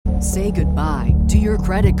Say goodbye to your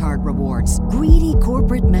credit card rewards. Greedy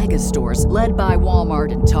corporate mega stores, led by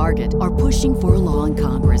Walmart and Target, are pushing for a law in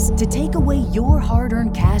Congress to take away your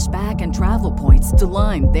hard-earned cash back and travel points to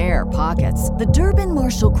line their pockets. The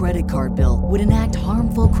Durbin-Marshall credit card bill would enact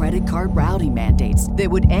harmful credit card routing mandates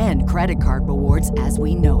that would end credit card rewards as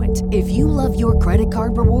we know it. If you love your credit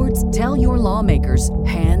card rewards, tell your lawmakers,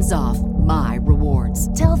 hands off my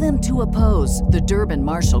rewards. Tell them to oppose the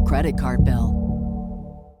Durbin-Marshall credit card bill.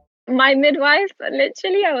 My midwife,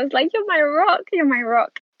 literally, I was like, you're my rock, you're my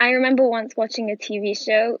rock. I remember once watching a TV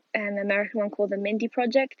show, an American one called The Mindy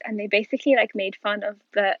Project, and they basically like made fun of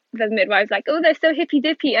the midwives, like, oh, they're so hippy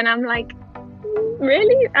dippy. And I'm like,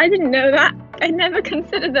 really? I didn't know that. I never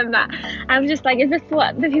considered them that. I was just like, is this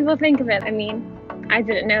what the people think of it? I mean, I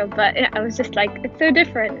didn't know, but I was just like, it's so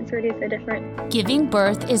different. It's really so different. Giving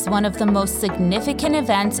birth is one of the most significant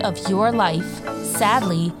events of your life.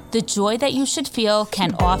 Sadly, the joy that you should feel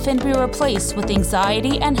can often be replaced with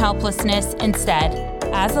anxiety and helplessness instead.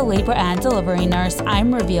 As a labor and delivery nurse,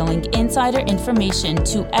 I'm revealing insider information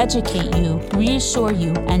to educate you, reassure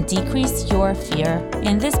you, and decrease your fear.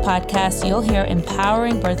 In this podcast, you'll hear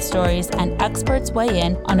empowering birth stories and experts weigh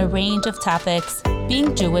in on a range of topics.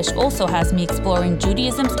 Being Jewish also has me exploring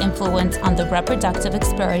Judaism's influence on the reproductive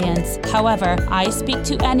experience. However, I speak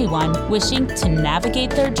to anyone wishing to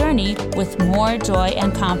navigate their journey with more joy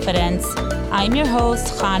and confidence. I'm your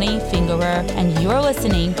host, Chani Fingerer, and you're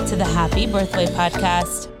listening to the Happy Birthway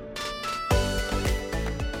Podcast.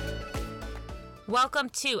 Welcome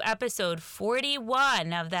to episode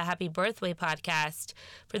 41 of the Happy Birthway Podcast.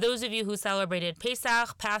 For those of you who celebrated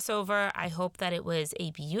Pesach, Passover, I hope that it was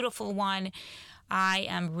a beautiful one. I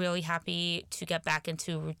am really happy to get back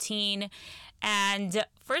into routine. And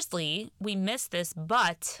firstly, we missed this,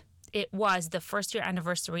 but it was the first year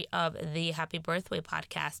anniversary of the Happy Birthway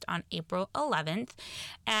Podcast on April 11th.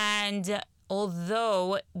 And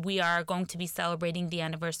although we are going to be celebrating the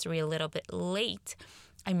anniversary a little bit late,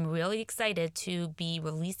 I'm really excited to be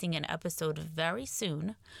releasing an episode very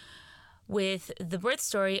soon with the birth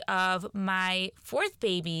story of my fourth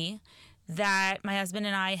baby that my husband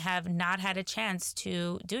and I have not had a chance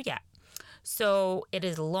to do yet. So it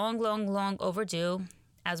is long overdue,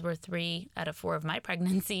 as were 3 out of 4 of my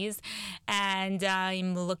pregnancies. And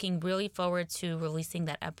I'm looking really forward to releasing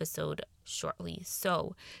that episode shortly.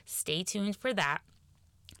 So stay tuned for that.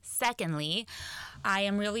 Secondly, I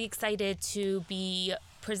am really excited to be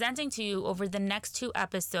presenting to you over the next 2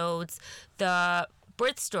 episodes the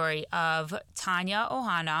birth story of Tanya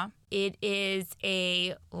Ohana. It is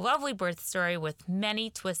a lovely birth story with many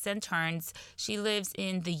twists and turns. She lives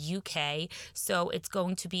in the UK, so it's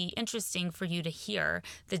going to be interesting for you to hear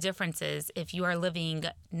the differences if you are living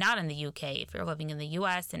not in the UK, if you're living in the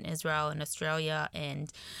US and Israel and Australia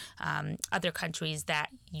and other countries that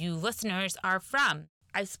you listeners are from.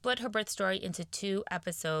 I split her birth story into 2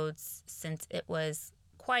 episodes since it was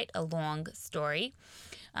quite a long story.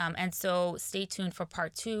 And so stay tuned for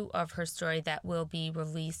part 2 of her story that will be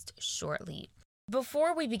released shortly.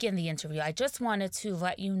 Before we begin the interview, I just wanted to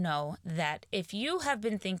let you know that if you have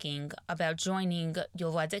been thinking about joining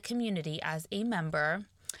Yoledet Community as a member,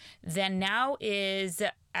 then now is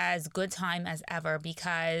as good time as ever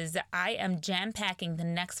because I am jam-packing the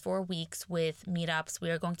next 4 weeks with meetups. We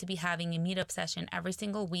are going to be having a meetup session every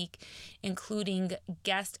single week, including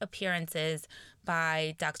guest appearances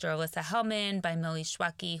by Dr. Alyssa Hellman, by Millie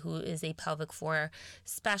Schwecki, who is a pelvic floor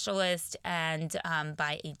specialist, and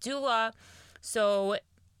by a doula. So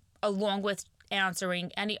along with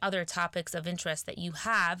answering any other topics of interest that you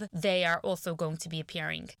have, they are also going to be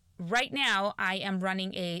appearing. Right now, I am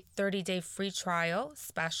running a 30-day free trial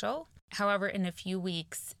special. However, in a few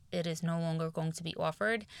weeks, it is no longer going to be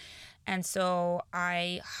offered. And so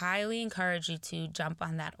I highly encourage you to jump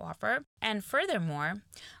on that offer. And furthermore,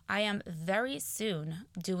 I am very soon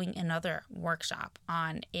doing another workshop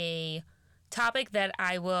on a topic that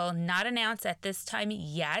I will not announce at this time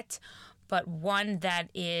yet, but one that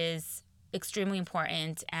is extremely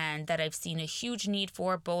important and that I've seen a huge need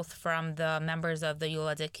for, both from the members of the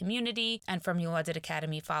Yoledet community and from Yoledet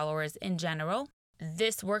Academy followers in general.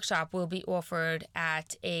 This workshop will be offered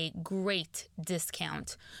at a great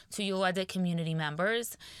discount to Yoledet community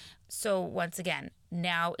members. So once again,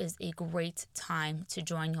 now is a great time to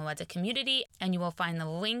join Yoledet community, and you will find the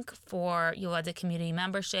link for Yoledet community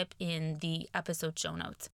membership in the episode show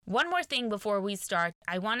notes. One more thing before we start,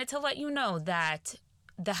 I wanted to let you know that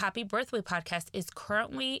the Happy Birthway Podcast is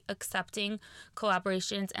currently accepting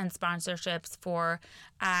collaborations and sponsorships for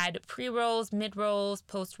ad pre-rolls, mid-rolls,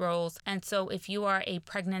 post-rolls. And so if you are a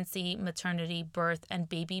pregnancy, maternity, birth, and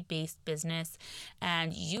baby-based business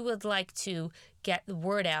and you would like to get the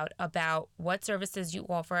word out about what services you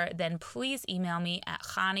offer, then please email me at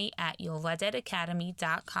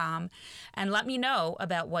chani@yoledetacademy.com and let me know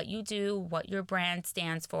about what you do, what your brand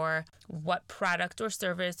stands for, what product or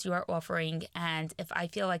service you are offering, and if I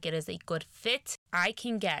feel like it is a good fit, I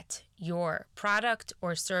can get your product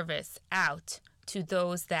or service out to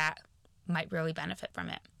those that might really benefit from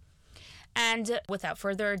it. And without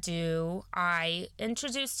further ado, I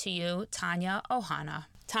introduce to you Tanya Ohana.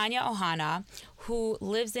 Tanya Ohana, who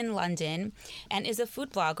lives in London and is a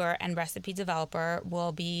food blogger and recipe developer,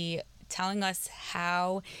 will be telling us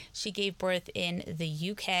how she gave birth in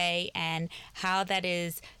the UK and how that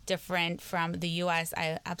is different from the US.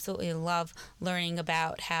 I absolutely love learning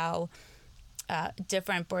about how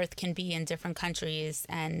different birth can be in different countries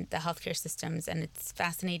and the healthcare systems, and it's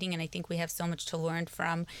fascinating, and I think we have so much to learn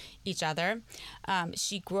from each other.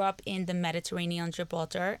 She grew up in the Mediterranean,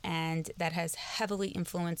 Gibraltar, and that has heavily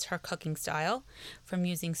influenced her cooking style, from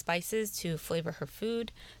using spices to flavor her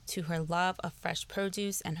food, to her love of fresh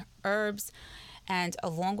produce and herbs. And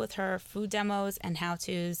along with her food demos and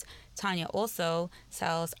how-tos, Tanya also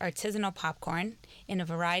sells artisanal popcorn in a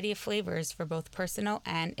variety of flavors for both personal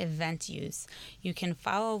and event use. You can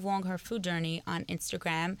follow along her food journey on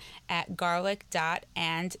Instagram at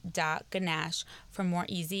garlic.and.ganache for more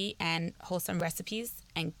easy and wholesome recipes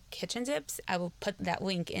and kitchen tips. I will put that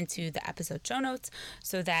link into the episode show notes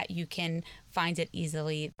so that you can find it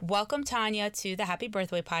easily. Welcome, Tanya, to the Happy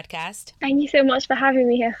Birthway podcast. Thank you so much for having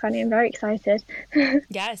me here, Connie. I'm very excited.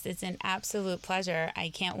 Yes, it's an absolute pleasure. I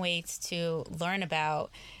can't wait to learn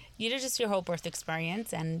about just your whole birth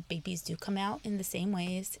experience, and babies do come out in the same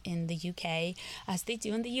ways in the UK as they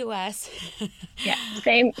do in the US. Yeah,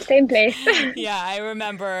 same place. Yeah, I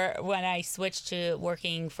remember when I switched to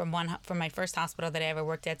working from my first hospital that I ever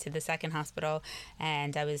worked at to the second hospital,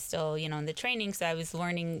 and I was still, in the training, so I was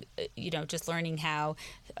learning, just learning how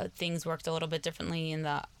things worked a little bit differently in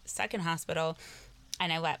the second hospital.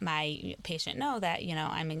 And I let my patient know that,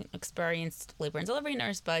 I'm an experienced labor and delivery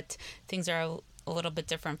nurse, but things are a little bit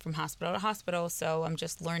different from hospital to hospital, so I'm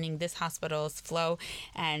just learning this hospital's flow.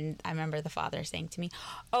 And I remember the father saying to me,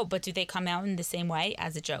 "Oh, but do they come out in the same way?"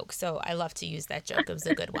 as a joke. So I love to use that joke. It was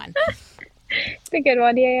a good one. It's a good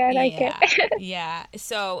one. Yeah, I like it. Yeah.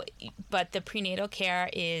 So, but the prenatal care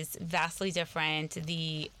is vastly different.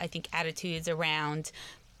 I think attitudes around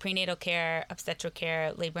prenatal care, obstetric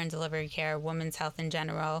care, labor and delivery care, women's health in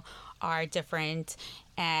general are different.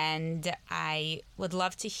 And I would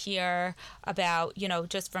love to hear about,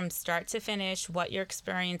 just from start to finish, what your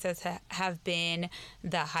experiences have been,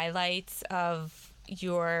 the highlights of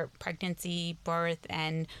your pregnancy, birth,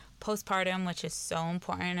 and postpartum, which is so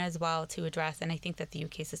important as well to address. And I think that the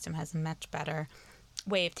UK system has a much better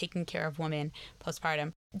way of taking care of women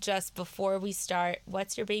postpartum. Just before we start,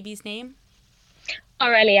 what's your baby's name?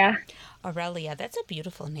 Aurelia. Aurelia, that's a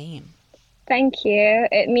beautiful name. Thank you.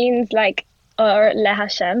 It means or Le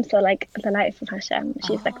Hashem, so the light from Hashem.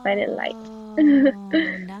 She's my little light. Oh,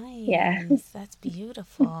 nice. Yeah. That's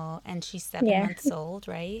beautiful. And she's 7 months old,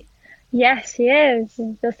 right? Yes, she is.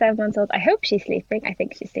 She's still 7 months old. I hope she's sleeping. I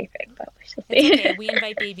think she's sleeping, but we shall see. It's okay. We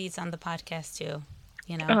invite babies on the podcast too.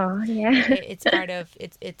 Oh, yeah. It's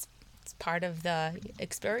part of the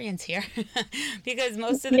experience here because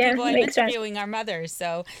most of the people I'm interviewing are mothers.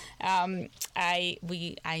 So I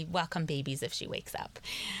welcome babies if she wakes up.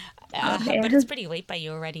 But it's pretty late by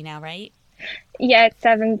you already now, right? Yeah, it's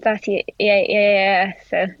 7:30. Yeah.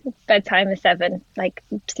 So bedtime is 7.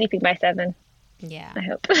 Sleeping by 7. Yeah. I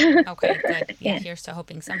hope. Okay, good. Yeah, here's to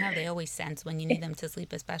hoping. Somehow they always sense when you need them to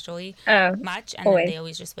sleep especially much, and then they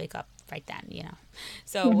always just wake up right then,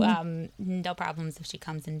 So no problems if she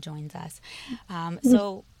comes and joins us.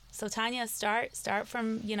 So Tanya, start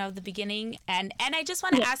from, the beginning. And I just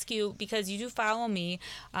want to ask you, because you do follow me,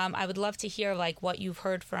 I would love to hear what you've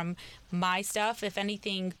heard from my stuff, if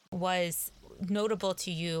anything was notable to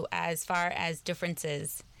you as far as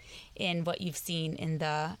differences in what you've seen in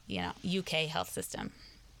the, UK health system.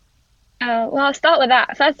 Well, I'll start with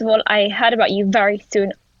that. First of all, I heard about you very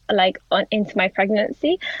soon, into my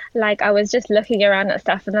pregnancy. I was just looking around at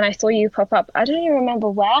stuff, and then I saw you pop up. I don't even remember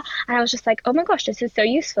where, and I was just like, oh my gosh, this is so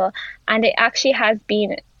useful. And it actually has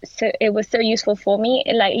been it was so useful for me.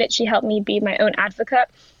 It literally helped me be my own advocate,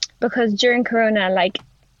 because during Corona,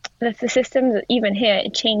 the systems, even here,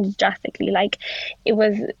 it changed drastically.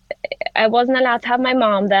 I wasn't allowed to have my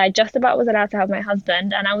mom there. I just about was allowed to have my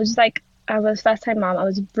husband, and I was I was first time mom. I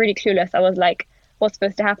was really clueless. I was what's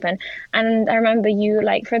supposed to happen? And I remember you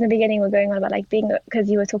from the beginning were going on about being,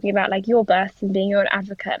 because you were talking about your birth and being your own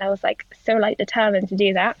advocate, and I was so determined to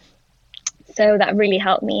do that. So that really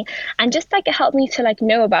helped me. And just like it helped me to like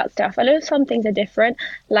know about stuff. I know some things are different.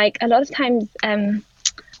 Like a lot of times,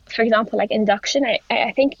 for example, like induction,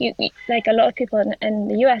 I think like a lot of people in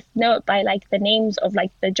the US know it by like the names of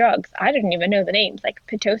like the drugs. I didn't even know the names, like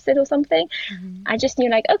Pitocin or something. I just knew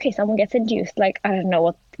like, okay, someone gets induced. Like, I don't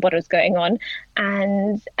know what was going on.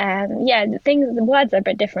 And the words are a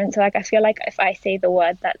bit different. So like, I feel like if I say the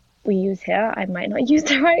word that we use here, I might not use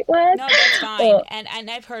the right word. No, that's fine.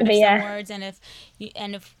 And I've heard of some words, and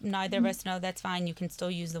if neither of us know, that's fine. You can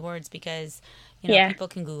still use the words because people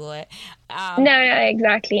can Google it. No,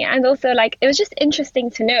 exactly. And also like it was just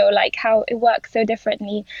interesting to know like how it works so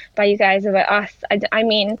differently by you guys over us. I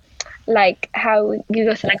mean, like how you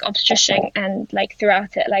go to like obstetrician and like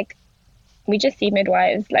throughout it, like we just see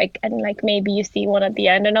midwives, like, and like maybe you see one at the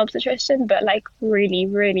end, an obstetrician, but like really,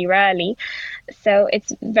 really rarely. So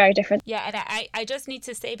it's very different. Yeah, and I just need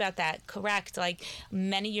to say about that, correct, like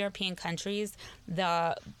many European countries,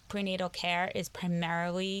 the prenatal care is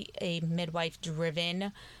primarily on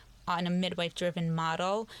a midwife-driven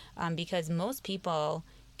model, because most people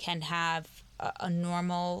can have a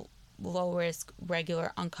normal, low-risk,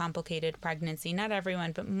 regular, uncomplicated pregnancy. Not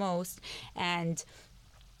everyone, but most. And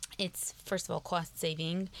it's, first of all, cost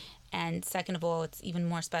saving, and second of all, it's even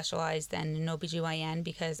more specialized than an OBGYN,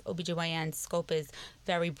 because OBGYN's scope is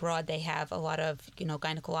very broad. They have a lot of,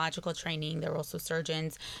 gynecological training. They're also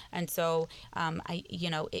surgeons. And so,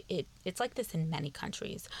 it's like this in many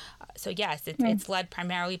countries. So yes, it's led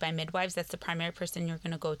primarily by midwives. That's the primary person you're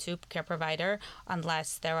going to go to, care provider,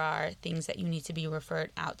 unless there are things that you need to be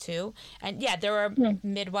referred out to. And yeah, there are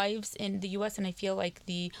midwives in the U.S., and I feel like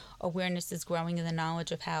the awareness is growing in the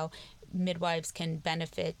knowledge of how midwives can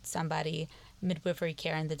benefit somebody, midwifery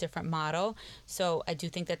care in the different model. So I do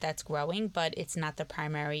think that that's growing, but it's not the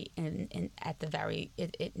primary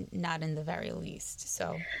not in the very least.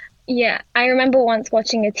 So yeah, I remember once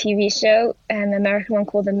watching a TV show, an American one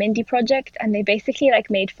called The Mindy Project, and they basically like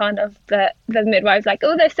made fun of the midwives, like,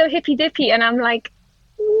 oh, they're so hippy dippy, and I'm like,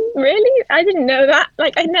 really? I didn't know that.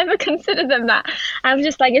 Like, I never considered them that. I was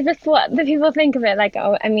just like, is this what the people think of it? Like,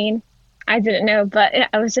 oh, I mean, I didn't know, but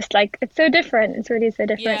I was just like, it's so different. It's really so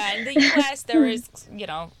different. Yeah, in the U.S. there is,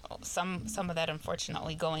 some of that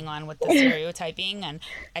unfortunately going on with the stereotyping, and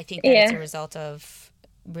I think that it's a result of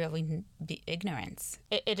really ignorance.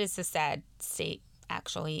 It is a sad state,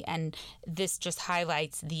 actually, and this just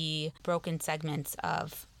highlights the broken segments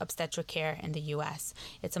of obstetric care in the U.S.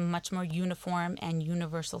 It's a much more uniform and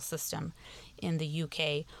universal system in the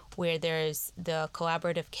U.K., where there's the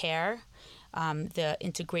collaborative care, the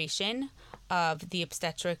integration of the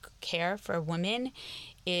obstetric care for women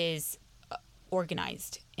is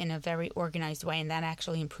organized in a very organized way, and that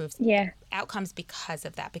actually improves outcomes because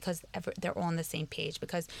of that, because they're all on the same page,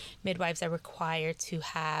 because midwives are required to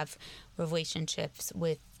have relationships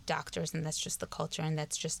with doctors, and that's just the culture, and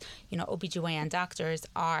that's just, OBGYN doctors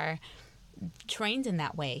are trained in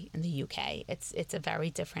that way in the UK. It's a very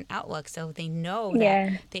different outlook, so they know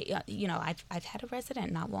that they I've had a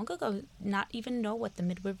resident not long ago not even know what the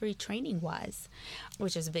midwifery training was,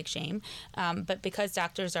 which is a big shame, but because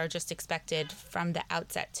doctors are just expected from the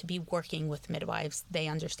outset to be working with midwives, they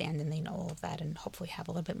understand and they know all of that, and hopefully have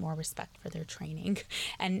a little bit more respect for their training,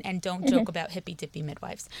 and don't joke about hippy dippy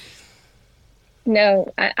midwives.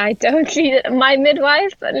 No, I don't see it. My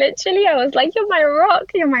midwife, literally, I was like, you're my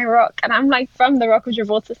rock. And I'm like from the Rock of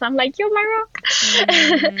Gibraltar, so I'm like, you're my rock.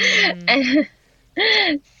 And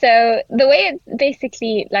so the way it's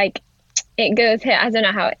basically like, it goes here, I don't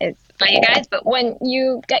know how it is for you guys, but when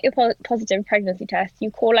you get your positive pregnancy test, you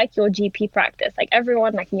call like your GP practice. Like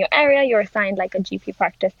everyone, like in your area, you're assigned like a GP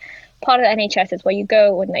practice. Part of the NHS is where you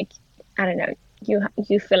go when, like, I don't know, you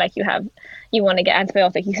feel like you want to get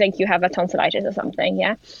antibiotic, you think you have a tonsillitis or something,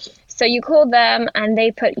 yeah? So you call them and they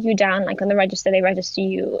put you down like on the register, they register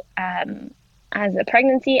you as a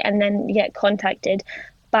pregnancy, and then you get contacted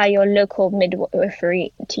by your local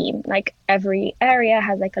midwifery team. Like every area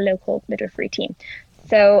has like a local midwifery team.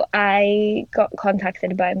 So I got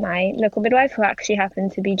contacted by my local midwife, who actually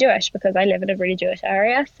happened to be Jewish, because I live in a really Jewish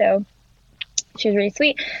area, so she was really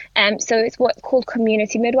sweet. So it's what's called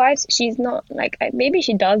community midwives. She's not like, maybe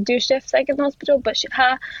she does do shifts like in the hospital, but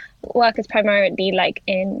her work is primarily like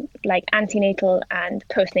in like antenatal and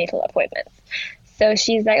postnatal appointments. So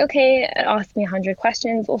she's like, okay, ask me 100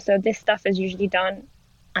 questions. Also, this stuff is usually done,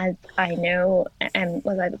 as I know,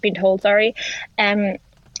 was I've been told, but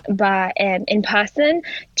in person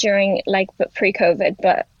during but pre-COVID.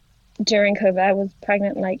 But during COVID, I was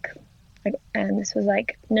pregnant and this was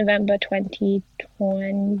like November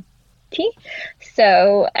 2020.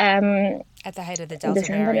 So at the height of the Delta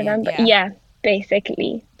December, variant, November, yeah,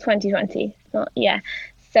 basically 2020. Yeah.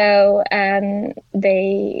 So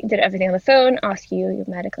they did everything on the phone, ask you your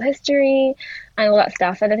medical history and all that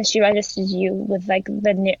stuff, and then she registered you with like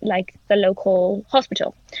the local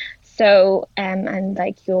hospital. So and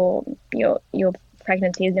like your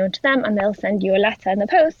pregnancy is known to them, and they'll send you a letter in the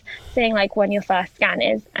post saying like when your first scan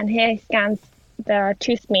is. And here scans, there are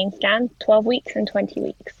two main scans, 12 weeks and 20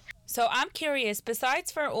 weeks. So I'm curious,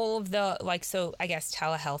 besides for all of the, like, so I guess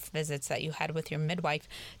telehealth visits that you had with your midwife,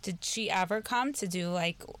 did she ever come to do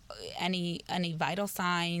like any vital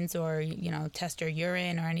signs or, you know, test your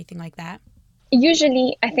urine or anything like that?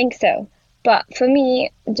 Usually, I think so. But for me,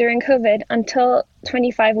 during COVID, until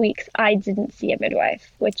 25 weeks, I didn't see a midwife,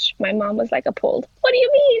 which my mom was like appalled. What do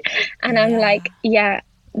you mean? And I'm like, yeah,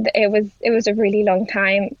 it was a really long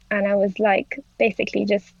time. And I was like, basically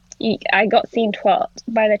just, I got seen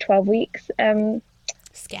by the 12 weeks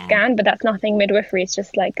scan, but that's nothing midwifery. It's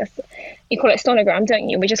just like you call it sonogram, don't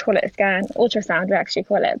you? We just call it a scan. Ultrasound, we actually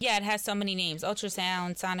call it. Yeah, it has so many names: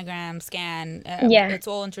 ultrasound, sonogram, scan. It's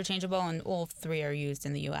all interchangeable, and all three are used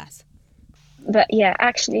in the U.S. But yeah,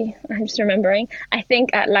 actually, I'm just remembering. I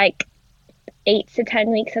think at like 8 to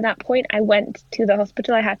 10 weeks at that point, I went to the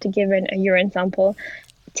hospital. I had to give in a urine sample,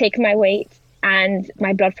 take my weight and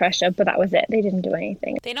my blood pressure, but that was it. They didn't do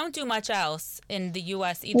anything. They don't do much else in the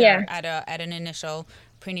U.S. either at an initial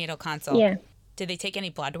prenatal consult. Yeah. Did they take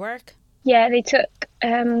any blood work? Yeah, they took.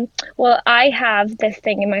 Well, I have this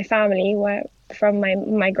thing in my family where from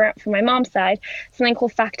my mom's side, something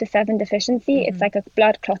called factor 7 deficiency. Mm-hmm. It's like a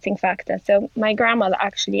blood clotting factor. So my grandmother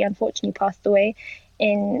actually, unfortunately, passed away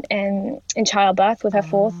in childbirth with her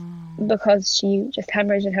fourth because she just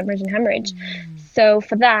hemorrhaged. Mm. So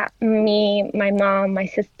for that, me, my mom, my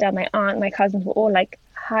sister, my aunt, my cousins were all like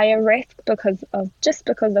higher risk because of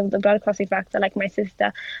the blood clotting factor. Like my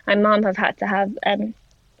sister and mom have had to have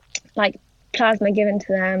like plasma given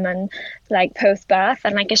to them and like post birth,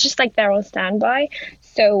 and like it's just like they're on standby.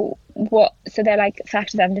 So they're like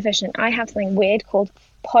factor 7 deficient. I have something weird called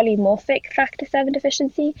polymorphic factor 7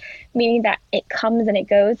 deficiency, meaning that it comes and it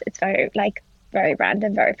goes. It's very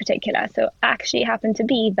random, very particular. So actually it happened to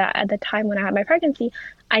be that at the time when I had my pregnancy,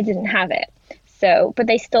 I didn't have it. So, but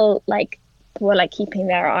they still like were like keeping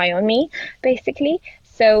their eye on me, basically.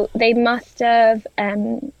 So they must have.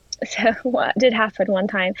 So what did happen one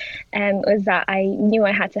time was that I knew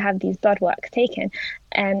I had to have these blood works taken,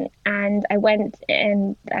 and I went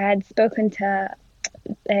and I had spoken to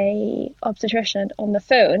a obstetrician on the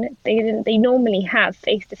phone. They normally have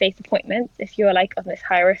face-to-face appointments if you're like on this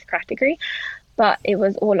high risk category, but it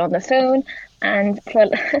was all on the phone. And for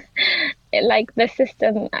like the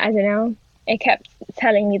system, I don't know, it kept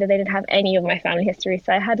telling me that they didn't have any of my family history.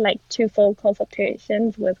 So I had like 2 full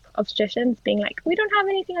consultations with obstetricians being like, we don't have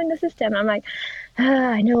anything on the system. I'm like,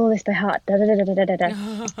 I know all this by heart. Da, da, da, da, da,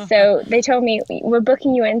 da. So they told me, we're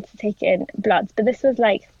booking you in to take in bloods. But this was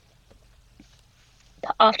like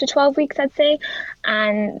after 12 weeks, I'd say,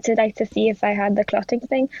 and to see if I had the clotting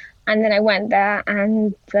thing. And then I went there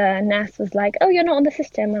and the nurse was like, oh, you're not on the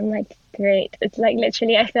system. I'm like, great. It's like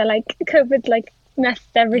literally, I feel like COVID like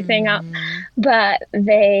messed everything up. But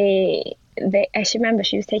I should remember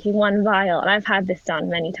she was taking 1 vial, and I've had this done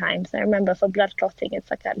many times. I remember for blood clotting,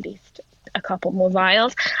 it's like at least a couple more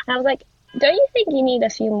vials. And I was like, don't you think you need a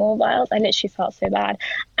few more vials? I literally felt so bad.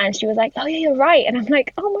 And she was like, oh yeah, you're right. And I'm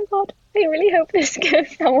like, oh my God, I really hope this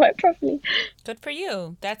goes somewhat properly. Good for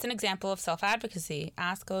you. That's an example of self-advocacy.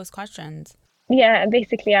 Ask those questions. Yeah,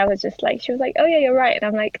 basically I was just like, she was like, oh yeah, you're right. And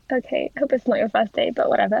I'm like, okay, I hope it's not your first day, but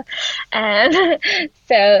whatever.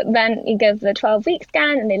 So then you go for the 12-week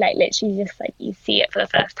scan, and they like literally just like, you see it for the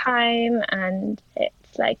first time, and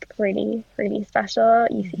it's like really, really special.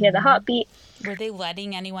 You hear the heartbeat. Were they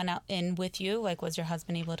letting anyone in with you? Like, was your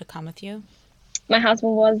husband able to come with you? My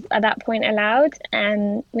husband was at that point allowed,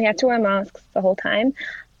 and we had to wear masks the whole time.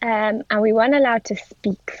 And we weren't allowed to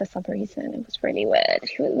speak for some reason. It was really weird.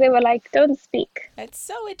 They were like, don't speak. It's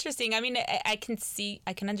so interesting. I mean, I can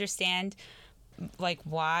understand like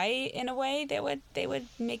why in a way they would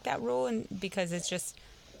make that rule, and because it's just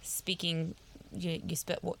speaking, you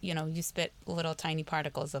spit little tiny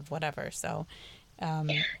particles of whatever. So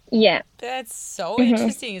yeah, that's so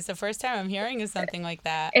interesting. It's the first time I'm hearing of something like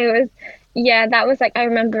that. It was, yeah, that was like, I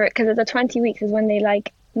remember it because the 20 weeks is when they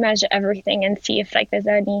like measure everything and see if like there's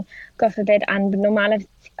any, God forbid, abnormalities.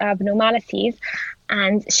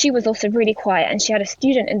 And she was also really quiet, and she had a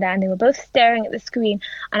student in there, and they were both staring at the screen,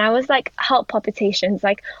 and I was like, heart palpitations,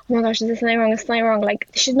 like, oh my gosh, is this something wrong, is something wrong? Like,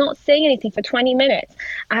 she's not saying anything for 20 minutes.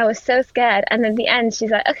 I was so scared. And then at the end, she's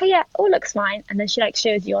like, okay, yeah, all looks fine. And then she like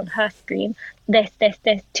shows you on her screen this,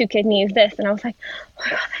 2 kidneys, this. And I was like, oh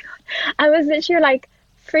my God. I was literally like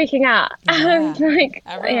freaking out. Yeah. Like,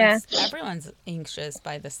 Everyone's anxious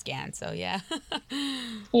by the scan, so yeah.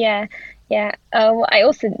 yeah. Well, I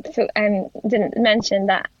also didn't mention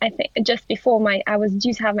that I think just before I was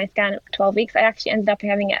due to have my scan at 12 weeks, I actually ended up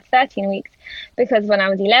having it at 13 weeks because when I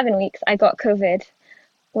was 11 weeks, I got COVID,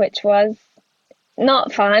 which was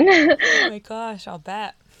not fun. Oh my gosh, I'll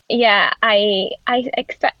bet. Yeah, I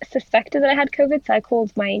suspected that I had COVID, so I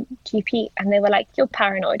called my GP and they were like, you're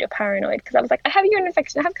paranoid, because I was like, I have a urine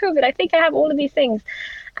infection, I have COVID, I think I have all of these things.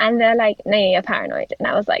 And they're like, no, you're paranoid. And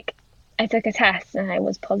I was like, I took a test and I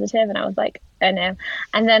was positive and I was like, oh no.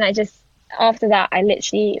 And then after that, I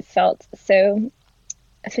literally felt so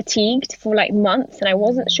fatigued for like months and I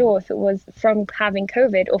wasn't sure if it was from having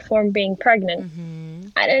COVID or from being pregnant.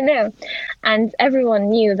 I don't know. And everyone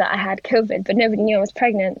knew that I had COVID, but nobody knew I was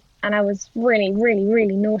pregnant. And I was really, really,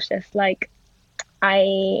 really nauseous. Like,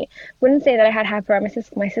 I wouldn't say that I had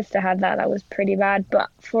hyperemesis. My sister had that. That was pretty bad.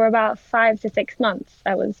 But for about 5 to 6 months,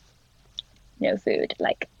 I was no food.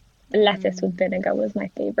 Like, lettuce with vinegar was my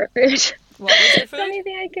favorite food. What was your food? The only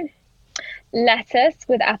thing I could... Lettuce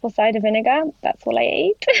with apple cider vinegar. That's all I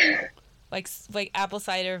ate. like apple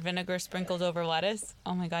cider vinegar sprinkled over lettuce?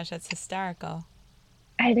 Oh my gosh, that's hysterical.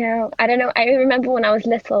 I know. I don't know. I remember when I was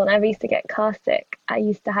little and I used to get car sick, I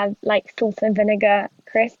used to have like salt and vinegar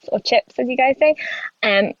crisps or chips, as you guys say.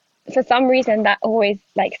 For some reason, that always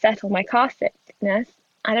like settled my car sickness.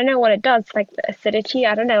 I don't know what it does, like the acidity.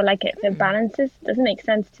 I don't know, like it balances. It doesn't make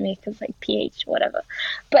sense to me because like pH, whatever.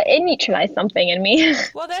 But it neutralized something in me.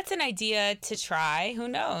 Well, that's an idea to try. Who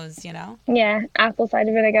knows, you know? Yeah, apple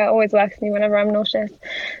cider vinegar always works for me whenever I'm nauseous.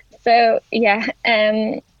 So yeah,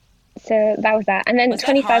 so that was that. And then was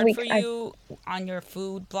 25 that hard weeks. For you on your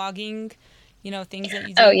food blogging, you know, things that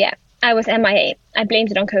you do? Oh yeah, I was MIA. I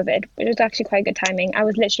blamed it on COVID, which was actually quite good timing. I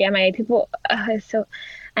was literally MIA. People, I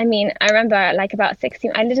remember like about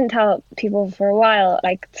 16, I didn't tell people for a while,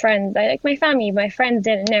 like friends, my family, my friends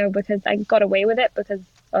didn't know because I got away with it because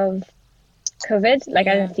of COVID. Like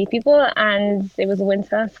I didn't see people and it was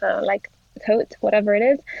winter, so like coat, whatever it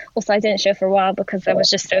is. Also, I didn't show for a while because I was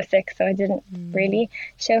just so sick, so I didn't really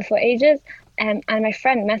show for ages. And my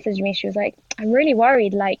friend messaged me. She was like, I'm really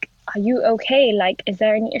worried. Like, are you okay? Like, is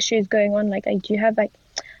there any issues going on? Like do you have like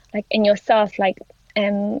in yourself, like,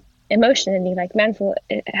 emotionally, like mental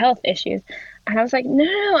health issues? And I was like,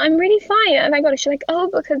 no, I'm really fine. And I got it. She's like, oh,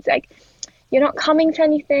 because like you're not coming to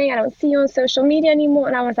anything. I don't see you on social media anymore.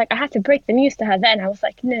 And I was like, I had to break the news to her then. I was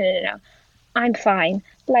like, no, I'm fine.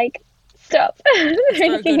 Like, stop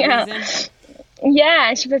freaking out. Yeah,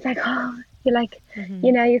 and she was like, oh, you're like,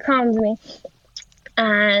 you know, you calmed me.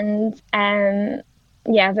 And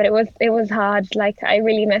yeah, but it was hard. Like I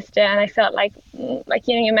really missed it, and I felt like you know,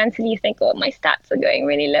 you mentally think, oh, my stats are going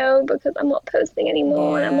really low because I'm not posting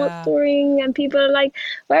anymore and I'm not storing, and people are like,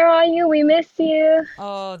 where are you? We miss you.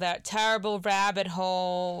 Oh, that terrible rabbit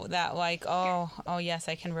hole. That like, oh yes,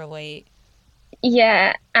 I can relate.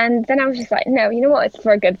 Yeah, and then I was just like, no, you know what? It's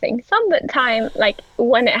for a good thing. Sometime, like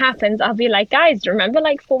when it happens, I'll be like, guys, remember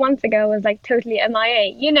like 4 months ago I was like totally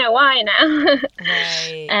MIA. You know why now?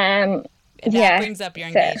 Right. That brings up your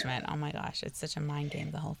engagement. Oh my gosh, it's such a mind game,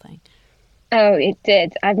 the whole thing. Oh, it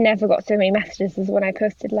did. I've never got so many messages as when I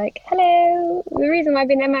posted like, hello, the reason why I've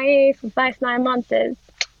been MIA for 9 months is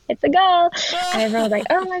it's a girl. And everyone was like,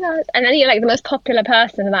 oh my god. And then you're like the most popular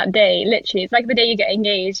person that day, literally. It's like the day you get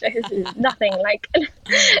engaged. It's nothing like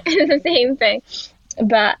it's the same thing.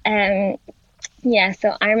 But yeah,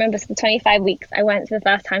 so I remember for 25 weeks I went for the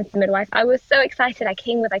first time to the midwife. I was so excited. I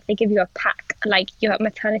came with like, they give you a pack, like you have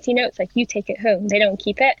maternity notes, like you take it home, they don't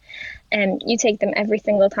keep it, and you take them every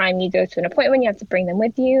single time you go to an appointment. You have to bring them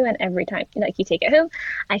with you, and every time like you take it home.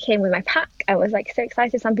 I came with my pack. I was like so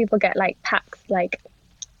excited. Some people get like packs, like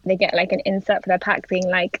they get like an insert for their pack being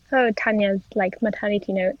like, oh, Tanya's like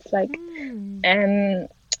maternity notes, like on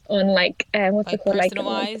like what's like it called,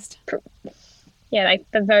 personalized? Like yeah,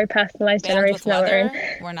 like the very personalized generation that we're in.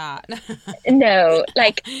 We're not. No,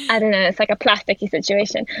 like I don't know, it's like a plasticky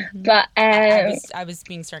situation. But I was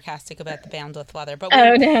being sarcastic about the bandwidth weather, but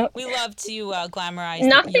we love to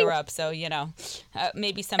glamorize Europe, so you know,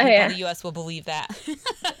 maybe some people in the US will believe that.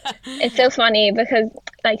 It's so funny because,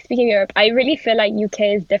 like, speaking of Europe, I really feel like UK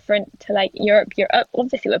is different to like Europe. Europe,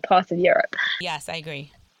 obviously, we're part of Europe. Yes, I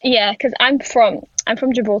agree. Yeah, because I'm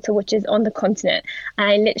from Gibraltar, which is on the continent, and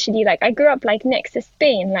I literally I grew up like next to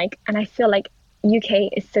Spain, like, and I feel like UK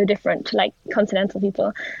is so different to like continental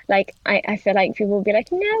people. Like I feel like people will be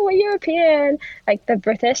like, no, we're European, like the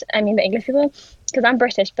English people, because I'm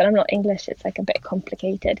British but I'm not English. It's like a bit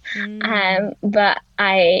complicated. But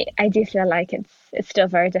I do feel like it's still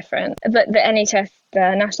very different. But the NHS,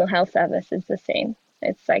 the National Health Service, is the same.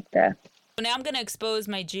 It's like the... Now I'm going to expose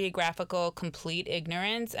my geographical complete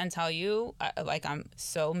ignorance and tell you, like, I'm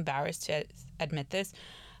so embarrassed to admit this.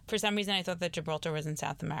 For some reason, I thought that Gibraltar was in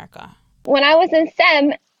South America. When I was in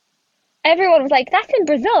SEM, everyone was like, that's in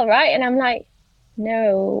Brazil, right? And I'm like,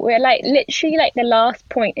 no, we're like literally like the last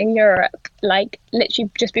point in Europe, like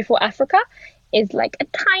literally just before Africa, is like a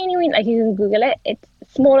tiny, like you can Google it, it's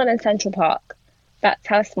smaller than Central Park. That's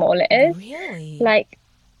how small it is. Really? Like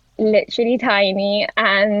literally tiny.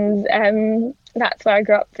 And that's where I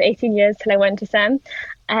grew up for 18 years till I went to SEM.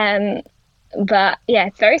 But yeah,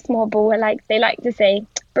 it's very small, but we're like, they like to say,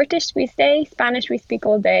 British we stay, Spanish we speak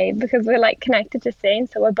all day, because we're like connected to Spain,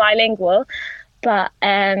 so we're bilingual. But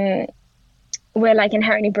we're like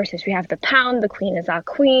inherently British. We have the pound, the Queen is our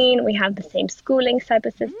queen, we have the same schooling type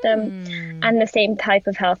of system and the same type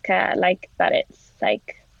of healthcare, like that it's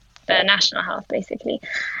like the national health basically.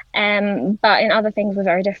 But in other things we're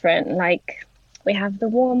very different. Like we have the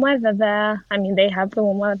warm weather there. I mean, they have the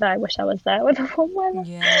warm weather. I wish I was there with the warm weather.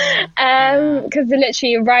 Yeah. Because they're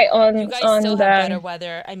literally right on. You guys still have better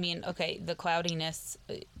weather. I mean, okay, the cloudiness,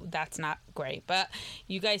 that's not great, but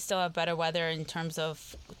you guys still have better weather in terms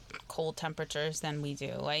of cold temperatures than we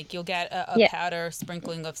do. Like you'll get a powder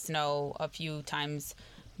sprinkling of snow a few times.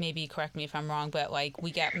 Maybe correct me if I'm wrong, but like we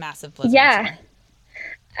get massive blizzards. Yeah. Here.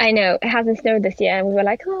 I know it hasn't snowed this year, and we were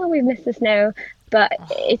like, "Oh, we've missed the snow." But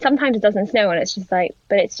sometimes it doesn't snow, and it's just like,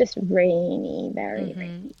 but it's just rainy, very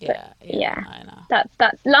rainy. Yeah, I know.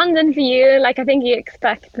 That's London for you. Like I think you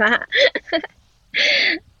expect that.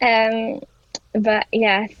 But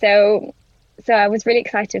yeah, so I was really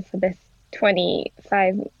excited for this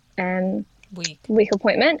 25 week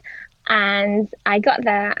appointment, and I got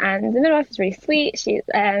there, and the midwife was really sweet.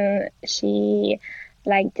 She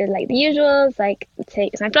like did like the usuals, like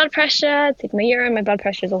take my blood pressure, take my urine. My blood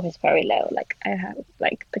pressure is always very low. Like I have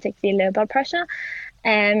like particularly low blood pressure.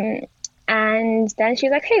 And then she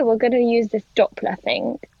was like, hey, we're going to use this Doppler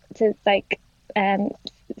thing to like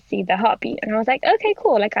see the heartbeat. And I was like, okay,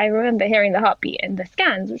 cool. Like I remember hearing the heartbeat in the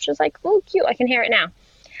scans, which was like, oh, cute. I can hear it now.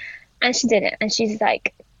 And she did it. And she's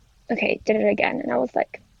like, okay, did it again. And I was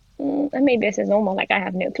like, maybe this is normal. Like I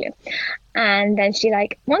have no clue. And then she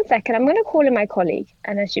like, 1 second, I'm going to call in my colleague.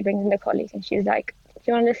 And then she brings in the colleague and she's like, do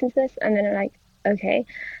you want to listen to this? And then I'm like, okay.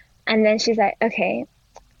 And then she's like, okay,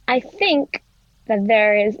 I think that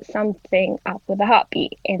there is something up with the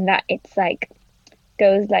heartbeat in that it's like,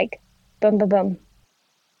 goes like, bum, bum, bum,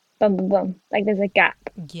 bum, bum, bum. Like there's a gap.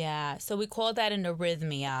 Yeah. So we call that an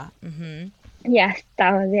arrhythmia. Mm-hmm. Yes,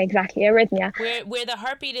 that was exactly arrhythmia. Where the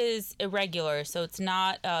heartbeat is irregular, so it's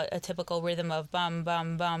not a typical rhythm of bum,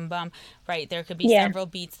 bum, bum, bum, right? There could be several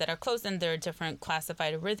beats that are close, and there are different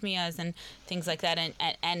classified arrhythmias and things like that.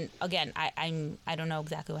 And again, I don't know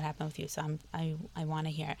exactly what happened with you, so I want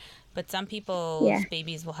to hear. But some people's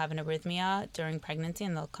babies will have an arrhythmia during pregnancy,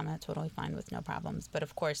 and they'll come out totally fine with no problems. But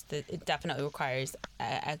of course, it definitely requires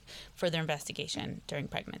a further investigation during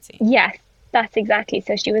pregnancy. Yes, that's exactly.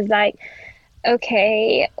 So she was like,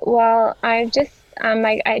 okay, well, I've just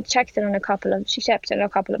I checked it on a couple of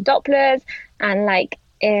Dopplers, and like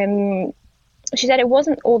she said it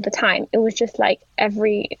wasn't all the time, it was just like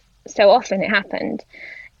every so often it happened.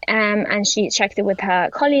 And she checked it with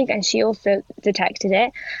her colleague, and she also detected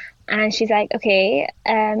it. And she's like, okay,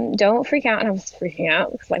 don't freak out. And I was freaking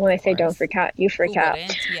out because like when they say don't freak out, you freak out.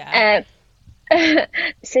 Yeah.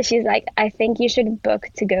 So she's like, I think you should book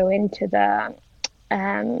to go into the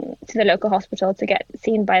local hospital to get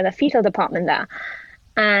seen by the fetal department there.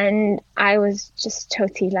 And I was just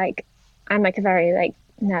totally like, I'm like a very like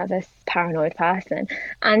nervous, paranoid person,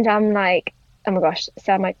 and I'm like, oh my gosh.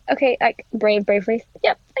 So I'm like, okay, like brave face.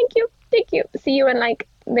 Yep, thank you, see you. And like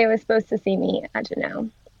they were supposed to see me, I don't know,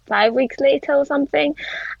 5 weeks later or something.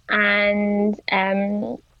 And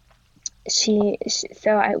so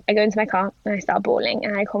I go into my car and I start bawling,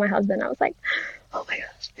 and I call my husband. I was like, oh my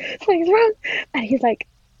gosh, something's wrong. And he's like,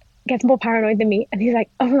 gets more paranoid than me, and he's like,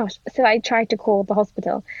 oh my gosh. So I tried to call the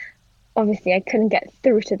hospital. Obviously I couldn't get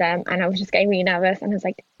through to them, and I was just getting really nervous, and I was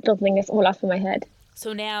like doubling this all off in my head.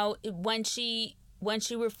 So now when she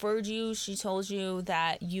referred you, she told you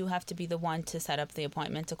that you have to be the one to set up the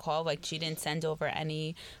appointment to call. Like she didn't send over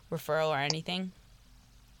any referral or anything?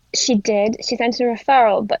 She did. She sent a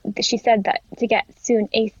referral, but she said that to get seen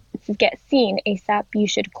ASAP, you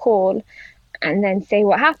should call and then say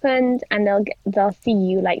what happened, and they'll see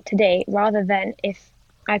you like today, rather than if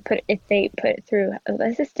they put it through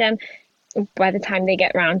the system, by the time they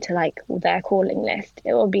get round to like their calling list,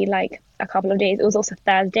 it will be like a couple of days. It was also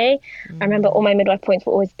Thursday. I remember all my midwife points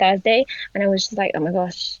were always Thursday, and I was just like, oh my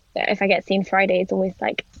gosh, if I get seen Friday, it's always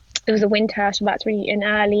like it was a winter, so that's really in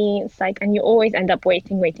early. It's like, and you always end up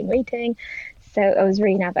waiting. So I was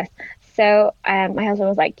really nervous. So my husband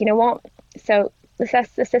was like, you know what? So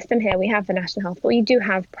the system here, we have the national health, but we do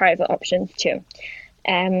have private options too,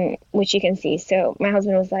 which you can see. So my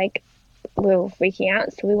husband was like, we were freaking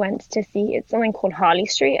out, so we went to see, it's something called Harley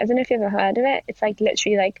Street. I don't know if you've ever heard of it. It's like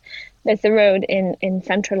literally like there's the road in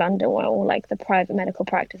central London where all like the private medical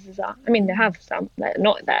practices are. I mean, they have some, like,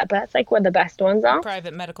 not there, but it's like where the best ones are.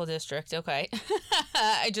 Private medical district, okay.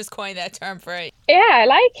 I just coined that term for it. Yeah, I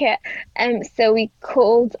like it. So we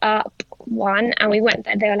called up one and we went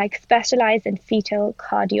there. They were like specialized in fetal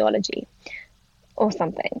cardiology or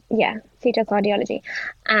something. Yeah, fetal cardiology.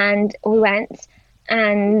 And we went,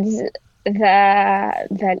 and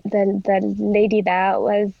the lady there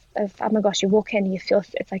was, oh my gosh, you walk in, you feel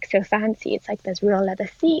it's like so fancy. It's like there's real leather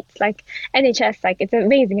seats, like NHS, like it's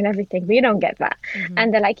amazing and everything, but you don't get that.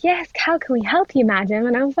 And they're like, yes, how can we help you, madam?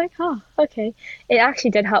 And I was like, oh, okay. It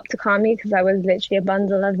actually did help to calm me because I was literally a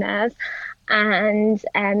bundle of nerves. And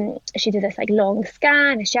she did this like long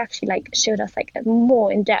scan, and she actually like showed us like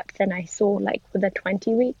more in depth than I saw like with a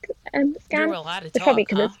 20-week scan. There were a lot of talk, probably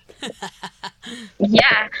huh?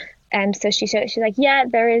 Yeah. And so she's like, yeah,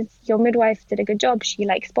 there is, your midwife did a good job. She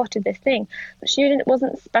like spotted this thing. She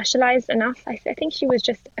wasn't specialized enough. I think she was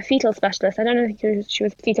just a fetal specialist. I don't know if she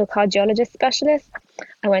was a fetal cardiologist specialist.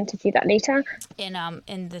 I went to see that later.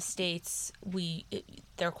 In the States,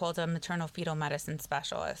 they're called a maternal fetal medicine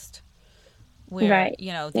specialist. Where, right.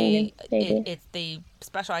 you know, they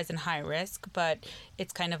specialize in high risk, but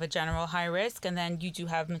it's kind of a general high risk. And then you do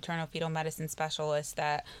have maternal fetal medicine specialists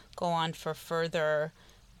that go on for further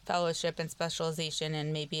fellowship and specialization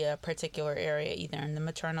in maybe a particular area, either in the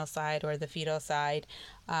maternal side or the fetal side.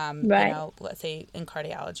 Right. You know, let's say in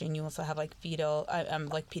cardiology, and you also have like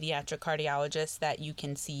like pediatric cardiologists that you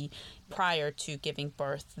can see prior to giving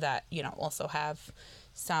birth that, you know, also have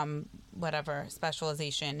some whatever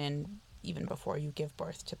specialization in even before you give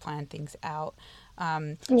birth to plan things out.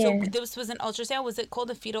 So this was an ultrasound. Was it called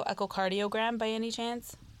a fetal echocardiogram by any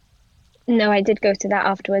chance? No, I did go to that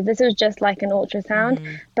afterwards. This was just like an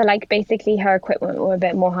ultrasound, but like basically her equipment were a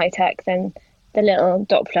bit more high tech than the little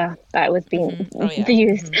Doppler that was being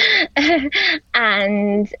used.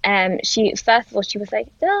 And she, first of all, she was like,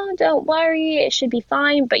 no, don't worry, it should be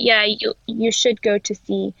fine. But yeah, you should go to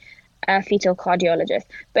see a fetal cardiologist.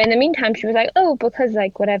 But in the meantime, she was like, oh, because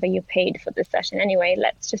like whatever, you paid for this session anyway,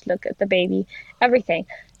 let's just look at the baby, everything.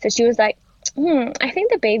 So she was like, I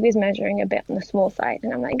think the baby is measuring a bit on the small side.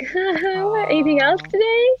 And I'm like, anything else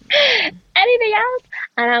today? Anything else?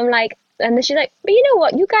 And I'm like, and then she's like, but you know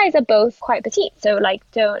what? You guys are both quite petite, so like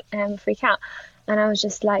don't freak out. And I was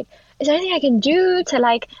just like, is there anything I can do to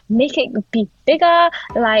like make it be bigger?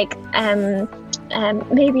 Like,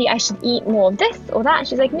 maybe I should eat more of this or that. And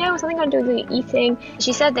she's like, no, something got to do with your eating.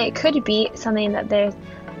 She said that it could be something that there's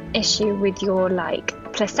issue with your like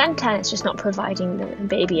placenta, and it's just not providing the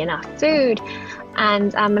baby enough food.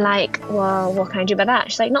 And I'm like, well, what can I do about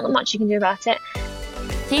that? She's like, not much you can do about it.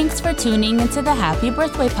 Thanks for tuning into the Happy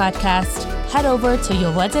Birthway podcast. Head over to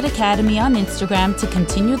Yoledet Academy on Instagram to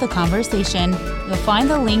continue the conversation. You'll find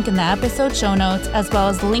the link in the episode show notes, as well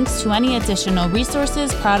as links to any additional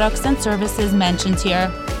resources, products, and services mentioned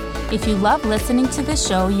here. If you love listening to this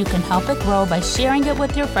show, you can help it grow by sharing it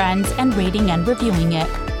with your friends and rating and reviewing it.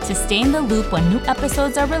 To stay in the loop when new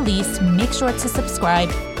episodes are released, make sure to subscribe.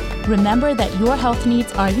 Remember that your health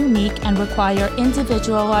needs are unique and require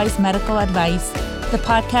individualized medical advice. The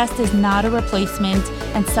podcast is not a replacement,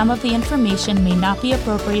 and some of the information may not be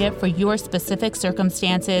appropriate for your specific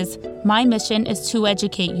circumstances. My mission is to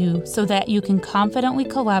educate you so that you can confidently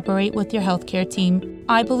collaborate with your healthcare team.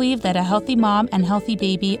 I believe that a healthy mom and healthy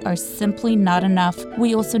baby are simply not enough.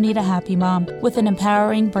 We also need a happy mom with an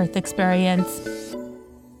empowering birth experience.